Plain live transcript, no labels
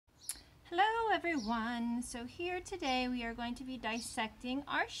everyone. So here today we are going to be dissecting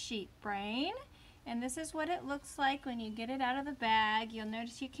our sheep brain, and this is what it looks like when you get it out of the bag. You'll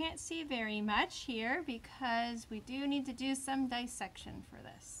notice you can't see very much here because we do need to do some dissection for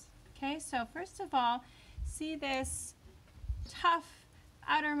this. Okay, so first of all, see this tough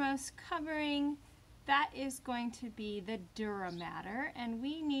outermost covering? That is going to be the Dura Mater, and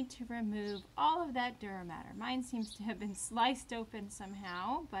we need to remove all of that Dura Mater. Mine seems to have been sliced open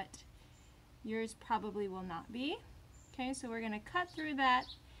somehow, but yours probably will not be. Okay, so we're going to cut through that,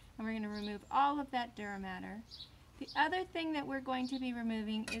 and we're going to remove all of that Dura Mater. The other thing that we're going to be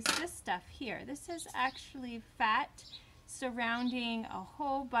removing is this stuff here. This is actually fat surrounding a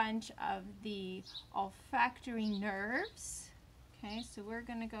whole bunch of the olfactory nerves. Okay, so we're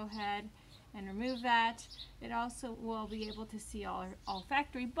going to go ahead and remove that. It also will be able to see all our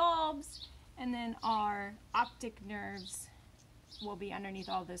olfactory bulbs, and then our optic nerves will be underneath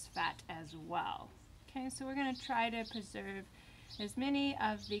all this fat as well. Okay, so we're going to try to preserve as many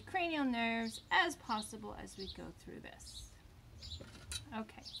of the cranial nerves as possible as we go through this.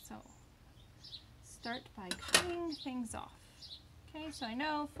 Okay, so start by cutting things off. Okay, so I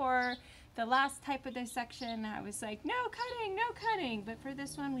know for the last type of dissection I was like, no cutting, no cutting, but for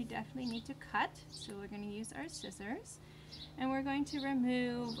this one we definitely need to cut, so we're going to use our scissors, and we're going to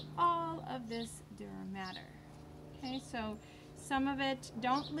remove all of this Dura Mater. Okay, so some of it,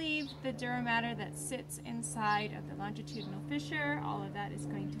 don't leave the Dura Mater that sits inside of the longitudinal fissure. All of that is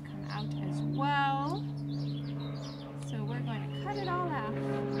going to come out as well. So we're going to cut it all out.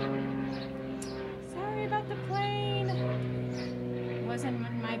 Sorry about the plane. It wasn't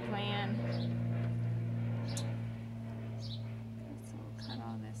my plan. So we'll cut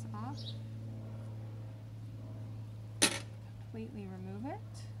all this off. Completely remove it.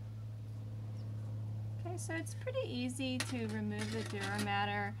 Okay, so it's pretty easy to remove the Dura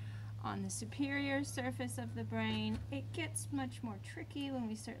Mater on the superior surface of the brain. It gets much more tricky when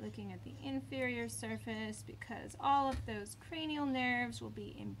we start looking at the inferior surface because all of those cranial nerves will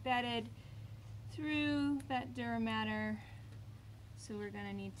be embedded through that Dura Mater. So we're going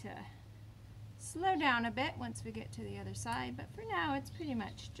to need to slow down a bit once we get to the other side, but for now it's pretty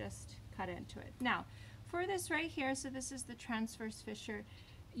much just cut into it. Now, for this right here, so this is the transverse fissure,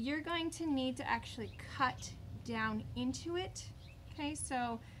 you're going to need to actually cut down into it. Okay,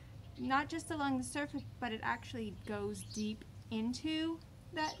 so not just along the surface, but it actually goes deep into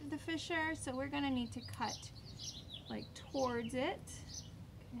the fissure. So we're going to need to cut like towards it.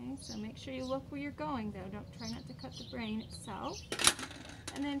 Okay, so make sure you look where you're going though. Don't try not to cut the brain itself.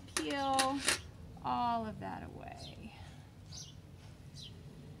 And then peel all of that away.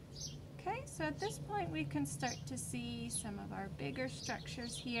 Okay, so at this point we can start to see some of our bigger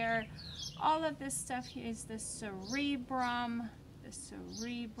structures here. All of this stuff here is the cerebrum,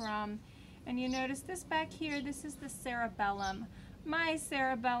 and you notice this back here, this is the cerebellum. My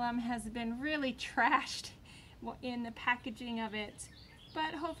cerebellum has been really trashed in the packaging of it,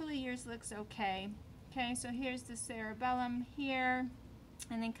 but hopefully yours looks okay. Okay, so here's the cerebellum here,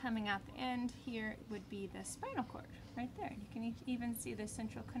 and then coming out the end here would be the spinal cord right there. You can even see the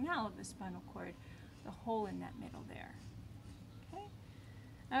central canal of the spinal cord, the hole in that middle there. Okay,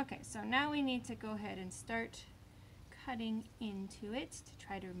 okay, so now we need to go ahead and start cutting into it to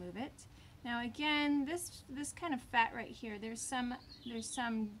try to remove it. Now again, this kind of fat right here, there's some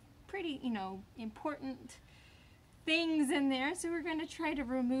pretty, important things in there, so we're going to try to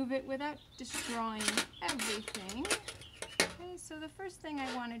remove it without destroying everything. Okay, so the first thing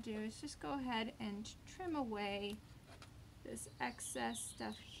I want to do is just go ahead and trim away this excess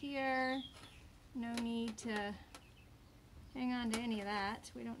stuff here. No need to hang on to any of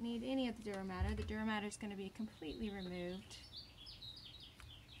that. We don't need any of the Dura Mater. The Dura Mater is going to be completely removed.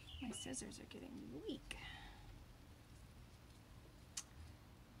 My scissors are getting weak.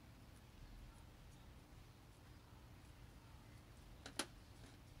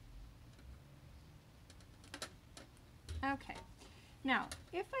 Okay, now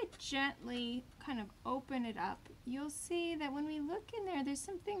if I gently kind of open it up, you'll see that when we look in there, there's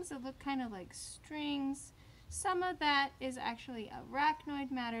some things that look kind of like strings. Some of that is actually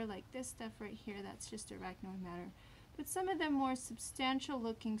arachnoid matter, like this stuff right here, that's just arachnoid matter. But some of the more substantial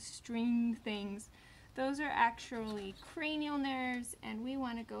looking string things, those are actually cranial nerves, and we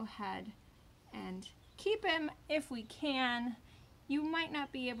want to go ahead and keep them if we can. You might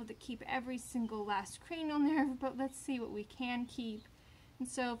not be able to keep every single last cranial nerve, but let's see what we can keep. And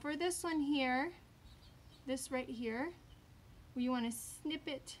so for this one here, this right here, you want to snip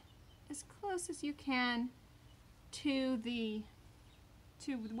it as close as you can to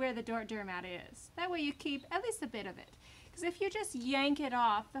where the Dura Mater is. That way you keep at least a bit of it. Because if you just yank it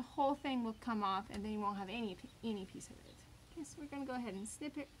off, the whole thing will come off and then you won't have any piece of it. Okay, so we're going to go ahead and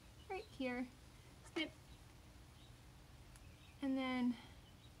snip it right here. Snip. And then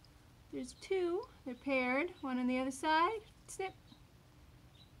there's two. They're paired. One on the other side. Snip.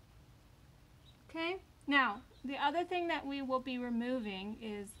 Okay. Now, the other thing that we will be removing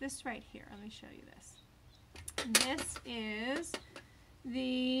is this right here. Let me show you this. This is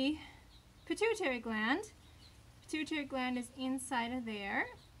the pituitary gland. Pituitary gland is inside of there,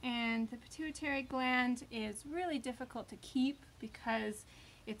 and the pituitary gland is really difficult to keep because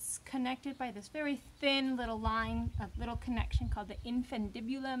it's connected by this very thin little line, a little connection called the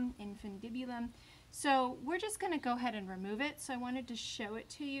infundibulum. So we're just going to go ahead and remove it. So I wanted to show it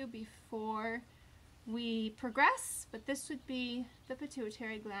to you before we progress, but this would be the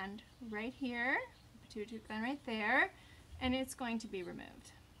pituitary gland right here, pituitary gland right there, and it's going to be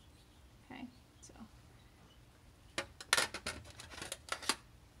removed. Okay, so.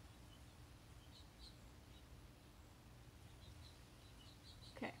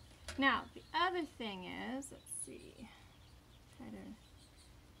 Okay, now the other thing is, let's see, try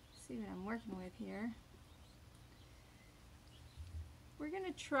to see what I'm working with here. We're going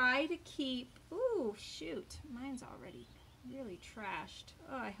to try to keep, ooh, shoot, mine's already really trashed.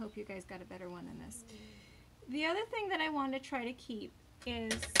 Oh, I hope you guys got a better one than this. The other thing that I want to try to keep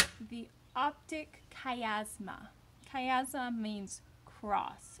is the optic chiasma. Chiasma means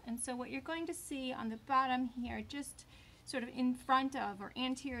cross. And so what you're going to see on the bottom here, just sort of in front of or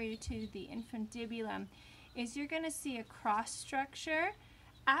anterior to the infundibulum, is you're going to see a cross structure.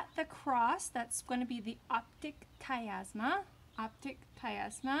 At the cross, that's going to be the optic chiasma. Optic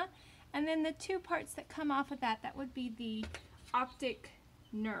chiasma, and then the two parts that come off of that would be the optic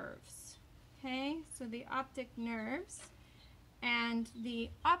nerves. Okay, so the optic nerves, and the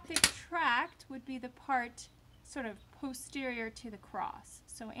optic tract would be the part sort of posterior to the cross.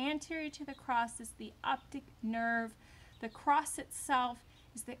 So anterior to the cross is the optic nerve, the cross itself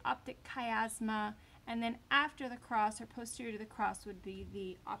is the optic chiasma, and then after the cross or posterior to the cross would be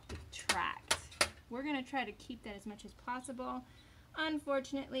the optic tract. We're going to try to keep that as much as possible.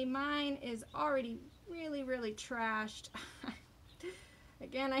 Unfortunately, mine is already really, really trashed.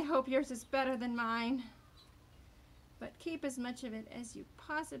 Again, I hope yours is better than mine. But keep as much of it as you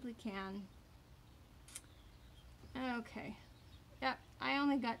possibly can. Okay. Yep, I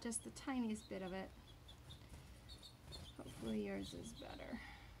only got just the tiniest bit of it. Hopefully yours is better.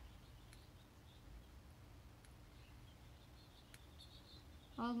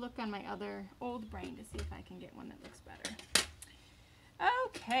 I'll look on my other old brain to see if I can get one that looks better.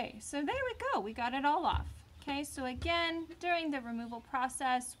 Okay, so there we go. We got it all off. Okay, so again, during the removal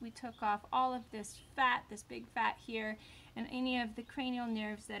process, we took off all of this fat, this big fat here, and any of the cranial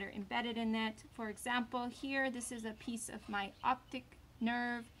nerves that are embedded in that. For example, here, this is a piece of my optic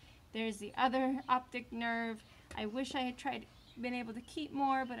nerve. There's the other optic nerve. I wish I had been able to keep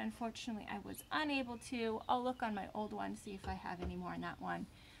more, but unfortunately I was unable to. I'll look on my old one, see if I have any more on that one.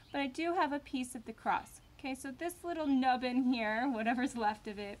 But I do have a piece of the cross. Okay, so this little nubbin here, whatever's left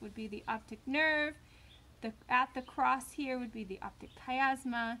of it, would be the optic nerve. At the cross here would be the optic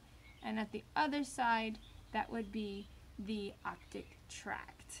chiasma, and at the other side, that would be the optic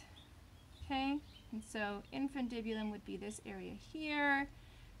tract. Okay, and so infundibulum would be this area here.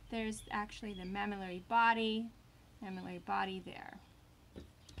 There's actually the mammillary body there.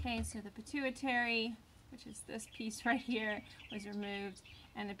 Okay, so the pituitary, which is this piece right here, was removed,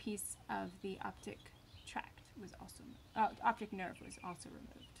 and a piece of the optic tract was also, optic nerve was also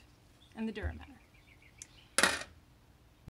removed, and the dura mater.